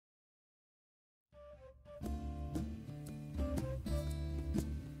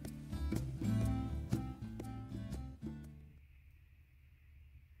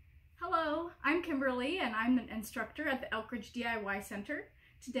Kimberly and I'm an instructor at the Elkridge DIY Center.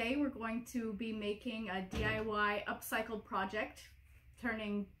 Today we're going to be making a DIY upcycled project,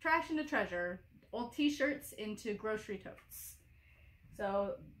 turning trash into treasure, old t-shirts into grocery totes.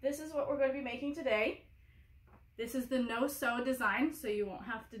 So this is what we're going to be making today. This is the no-sew design, so you won't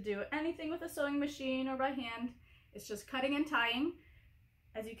have to do anything with a sewing machine or by hand. It's just cutting and tying.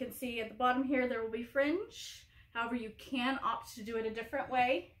 As you can see at the bottom here, there will be fringe. However, you can opt to do it a different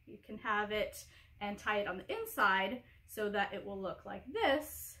way. You can have it and tie it on the inside so that it will look like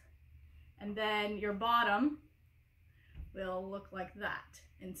this. And then your bottom will look like that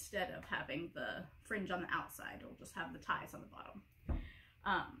instead of having the fringe on the outside. It'll just have the ties on the bottom.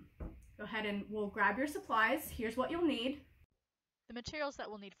 Go ahead and we'll grab your supplies. Here's what you'll need. The materials that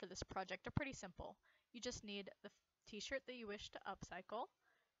we'll need for this project are pretty simple. You just need the t-shirt that you wish to upcycle,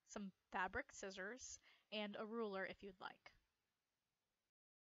 some fabric scissors, and a ruler if you'd like.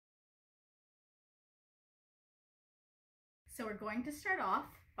 So we're going to start off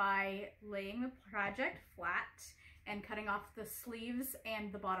by laying the project flat and cutting off the sleeves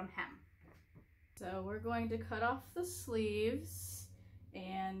and the bottom hem. So we're going to cut off the sleeves,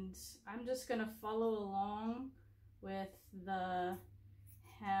 and I'm just going to follow along with the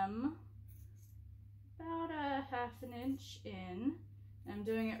hem about a ½ inch in. I'm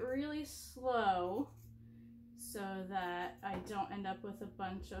doing it really slow so that I don't end up with a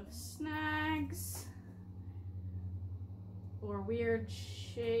bunch of snags or weird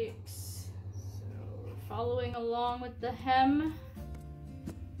shapes. So we're following along with the hem.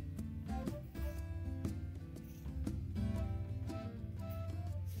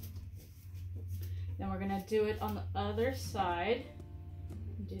 Then we're gonna do it on the other side.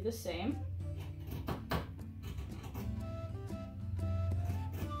 Do the same.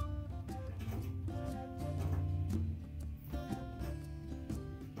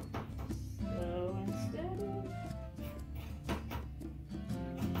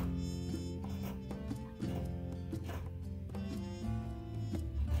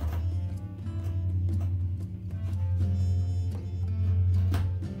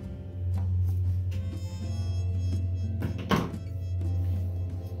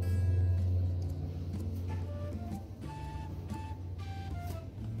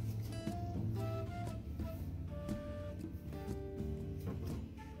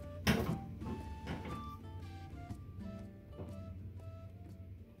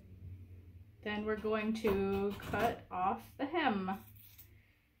 Then we're going to cut off the hem.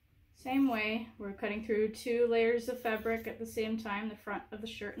 Same way, we're cutting through 2 layers of fabric at the same time, the front of the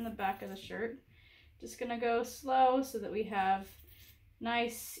shirt and the back of the shirt. Just gonna go slow so that we have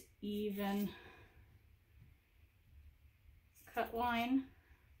nice, even cut line.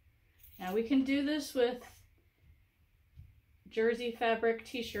 Now we can do this with jersey fabric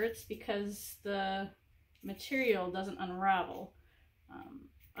t-shirts because the material doesn't unravel.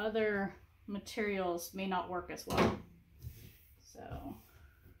 Other materials may not work as well. So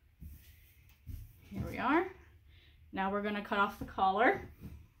here we are. Now we're going to cut off the collar.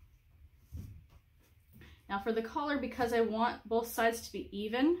 Now for the collar, because I want both sides to be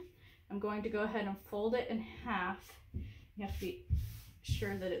even, I'm going to go ahead and fold it in half. You have to be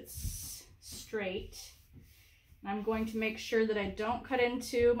sure that it's straight. And I'm going to make sure that I don't cut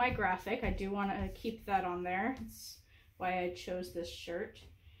into my graphic. I do want to keep that on there. That's why I chose this shirt.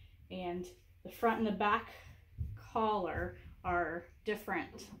 And the front and the back collar are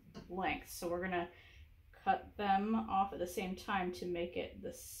different lengths, so we're gonna cut them off at the same time to make it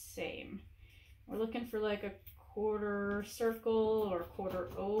the same. We're looking for like a quarter circle or quarter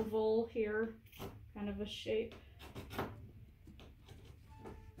oval here, kind of a shape.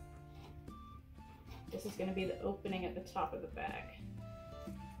 This is gonna be the opening at the top of the bag.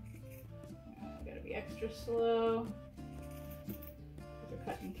 Gotta be extra slow. We're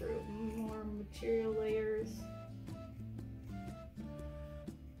cutting through more material layers.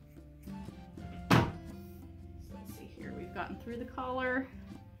 So let's see here, we've gotten through the collar.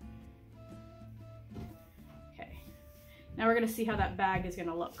 Okay, now we're gonna see how that bag is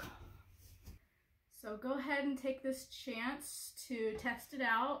gonna look. So go ahead and take this chance to test it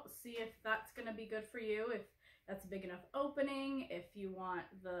out, see if that's gonna be good for you, if that's a big enough opening, if you want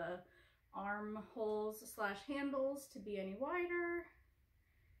the armholes / handles to be any wider.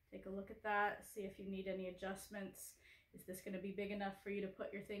 Take a look at that, see if you need any adjustments. Is this going to be big enough for you to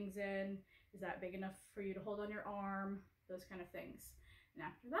put your things in? Is that big enough for you to hold on your arm? Those kind of things. And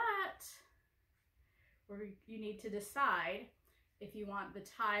after that, you need to decide if you want the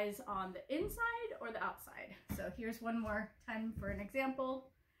ties on the inside or the outside. So here's one more time for an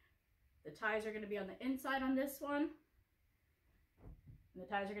example. The ties are going to be on the inside on this one. And the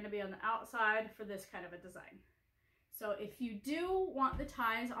ties are going to be on the outside for this kind of a design. So if you do want the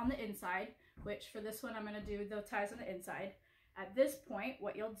ties on the inside, which for this one I'm going to do the ties on the inside, at this point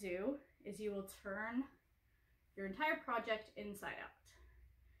what you'll do is you will turn your entire project inside out.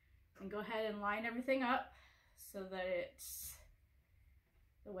 And go ahead and line everything up so that it's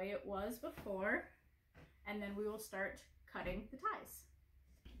the way it was before. And then we will start cutting the ties.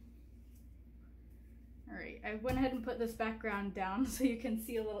 All right, I went ahead and put this background down so you can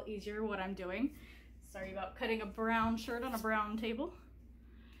see a little easier what I'm doing. Sorry about cutting a brown shirt on a brown table.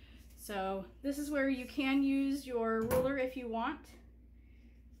 So this is where you can use your ruler if you want.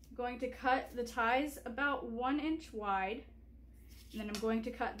 I'm going to cut the ties about 1 inch wide, and then I'm going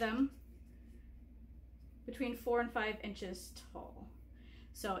to cut them between 4 and 5 inches tall.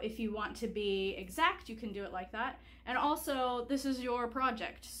 So if you want to be exact, you can do it like that. And also, this is your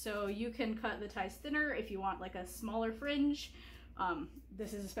project, so you can cut the ties thinner if you want like a smaller fringe.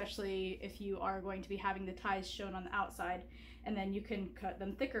 This is especially if you are going to be having the ties shown on the outside, and then you can cut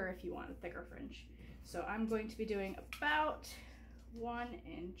them thicker if you want a thicker fringe. So I'm going to be doing about 1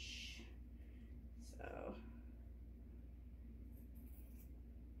 inch. So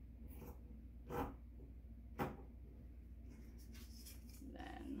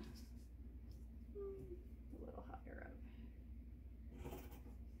then a little higher up.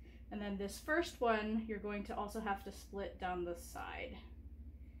 And then this first one, you're going to also have to split down the side.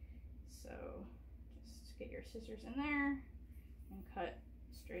 So just get your scissors in there and cut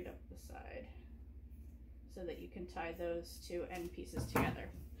straight up the side so that you can tie those two end pieces together.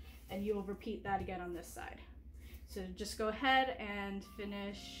 And you will repeat that again on this side. So just go ahead and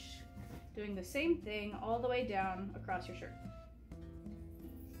finish doing the same thing all the way down across your shirt.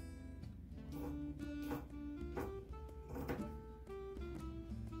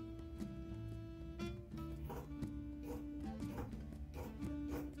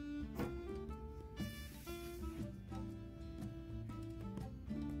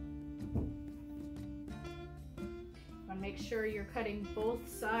 Make sure you're cutting both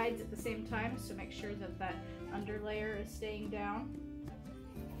sides at the same time, so make sure that that under layer is staying down.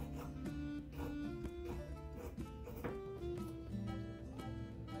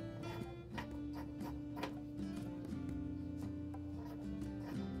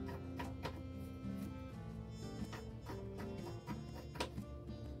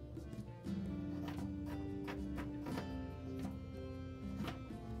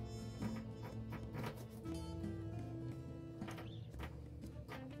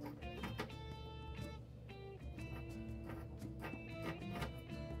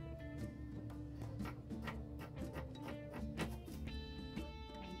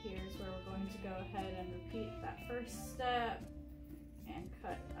 Go ahead and repeat that first step and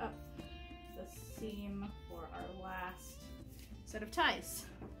cut up the seam for our last set of ties.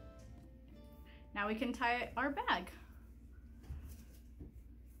 Now we can tie our bag.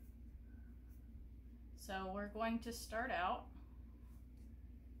 So we're going to start out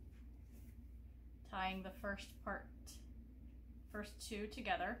tying the first two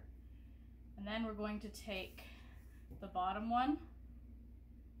together, and then we're going to take the bottom one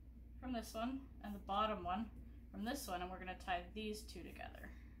from this one and the bottom one from this one, and we're going to tie these two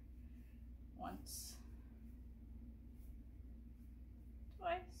together. Once,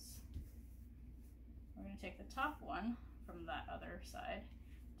 twice. We're going to take the top one from that other side,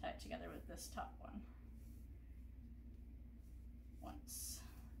 tie it together with this top one. Once,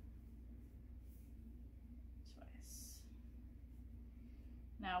 twice.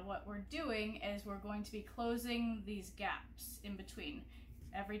 Now what we're doing is we're going to be closing these gaps in between.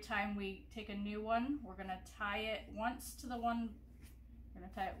 Every time we take a new one, we're going to tie it once to the one, we're going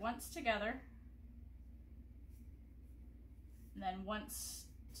to tie it once together, and then once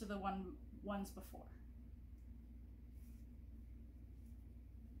to the ones before.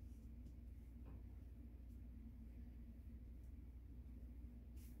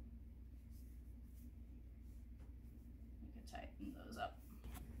 We can tighten those up.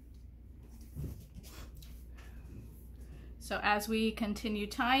 So as we continue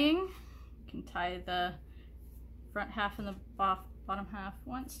tying, you can tie the front half and the bottom half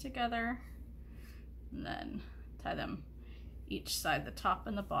once together, and then tie them each side, the top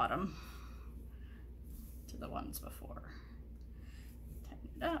and the bottom, to the ones before. Tighten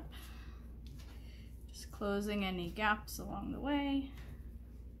it up, just closing any gaps along the way.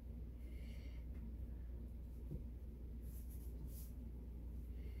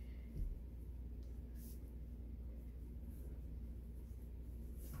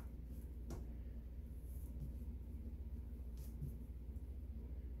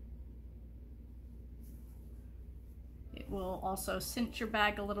 will also cinch your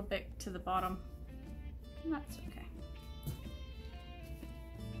bag a little bit to the bottom, and that's okay.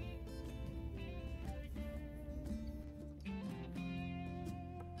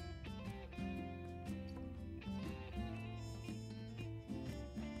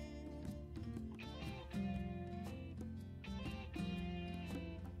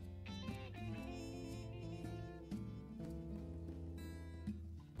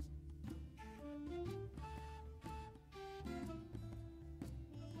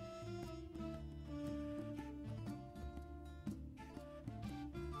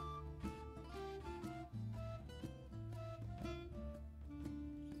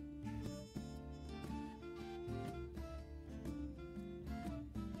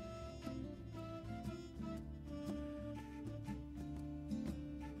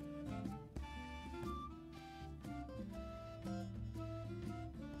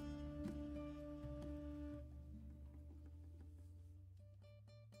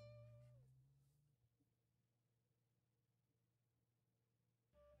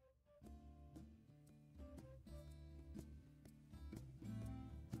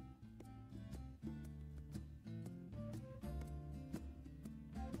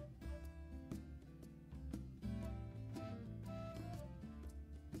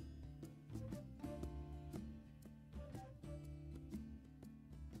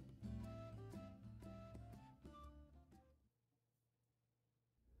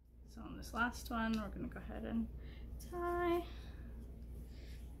 So on this last one, we're gonna go ahead and tie.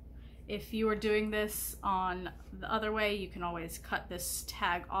 If you are doing this on the other way, you can always cut this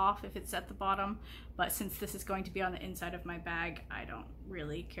tag off if it's at the bottom, but since this is going to be on the inside of my bag, I don't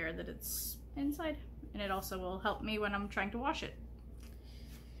really care that it's inside, and it also will help me when I'm trying to wash it.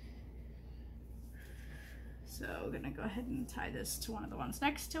 So we're gonna go ahead and tie this to one of the ones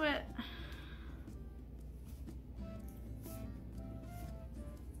next to it.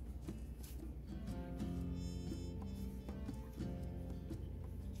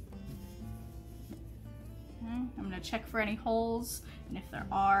 I'm going to check for any holes, and if there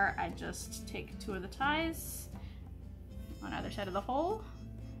are, I just take two of the ties on either side of the hole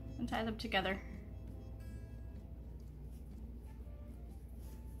and tie them together.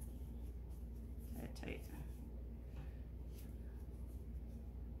 Very tight.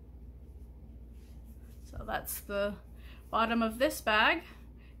 So that's the bottom of this bag.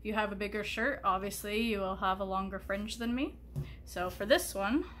 If you have a bigger shirt, obviously you will have a longer fringe than me. So for this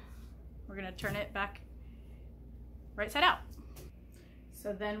one, we're going to turn it back right side out.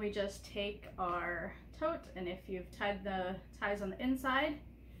 So then we just take our tote, and if you've tied the ties on the inside,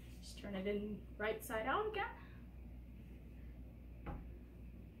 just turn it in right side out again.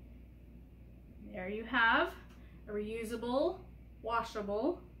 There you have a reusable,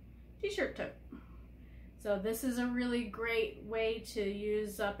 washable t-shirt tote. So this is a really great way to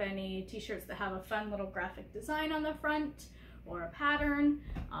use up any t-shirts that have a fun little graphic design on the front or a pattern,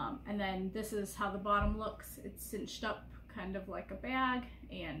 and then this is how the bottom looks. It's cinched up kind of like a bag,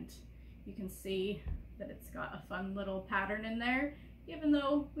 and you can see that it's got a fun little pattern in there, even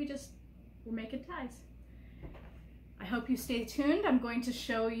though we're making ties. I hope you stay tuned. I'm going to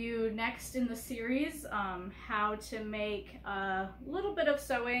show you next in the series how to make a little bit of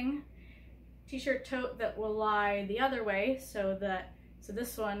sewing t-shirt tote that will lie the other way, so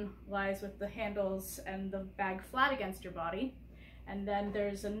this one lies with the handles and the bag flat against your body. And then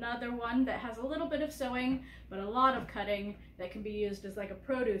there's another one that has a little bit of sewing, but a lot of cutting, that can be used as like a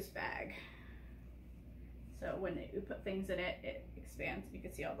produce bag. So when you put things in it, it expands and you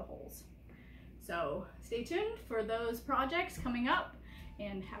can see all the holes. So stay tuned for those projects coming up,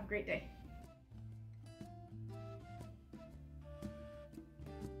 and have a great day.